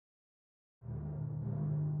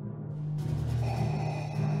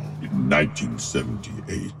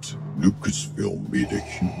1978, Lucasfilm made a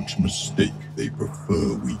huge mistake they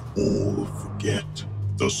prefer we all forget.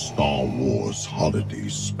 The Star Wars Holiday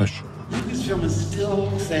Special. Lucasfilm is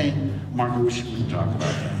still saying, Martin, we shouldn't talk about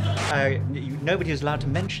that. Nobody is allowed to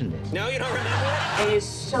mention this. No, you don't remember it? It is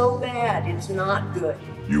so bad, it's not good.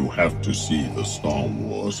 You have to see the Star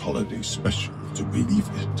Wars Holiday Special to believe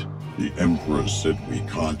it. The Emperor said we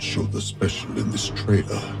can't show the special in this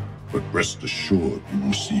trailer, but rest assured you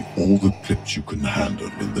will see all the clips you can handle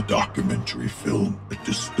in the documentary film A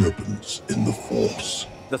Disturbance in the Force.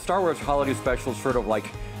 The Star Wars Holiday Special is sort of like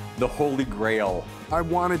the Holy Grail. I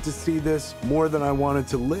wanted to see this more than I wanted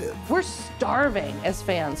to live. We're starving as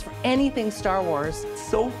fans for anything Star Wars.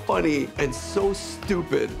 So funny and so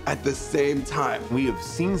stupid at the same time. We have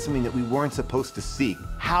seen something that we weren't supposed to see.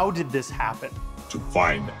 How did this happen? To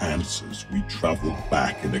find answers, we traveled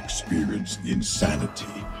back and experienced the insanity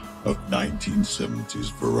of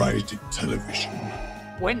 1970s variety television.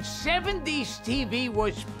 When 70s TV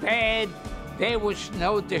was bad, there was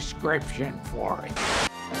no description for it.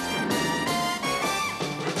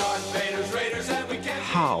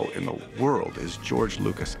 How in the world is George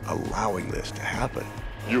Lucas allowing this to happen?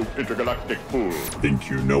 You intergalactic fool. Think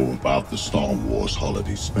you know about the Star Wars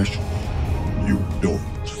Holiday Special? You don't.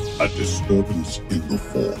 A Disturbance in the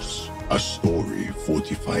Force. A story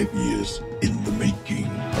 45 years in the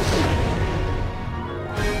making.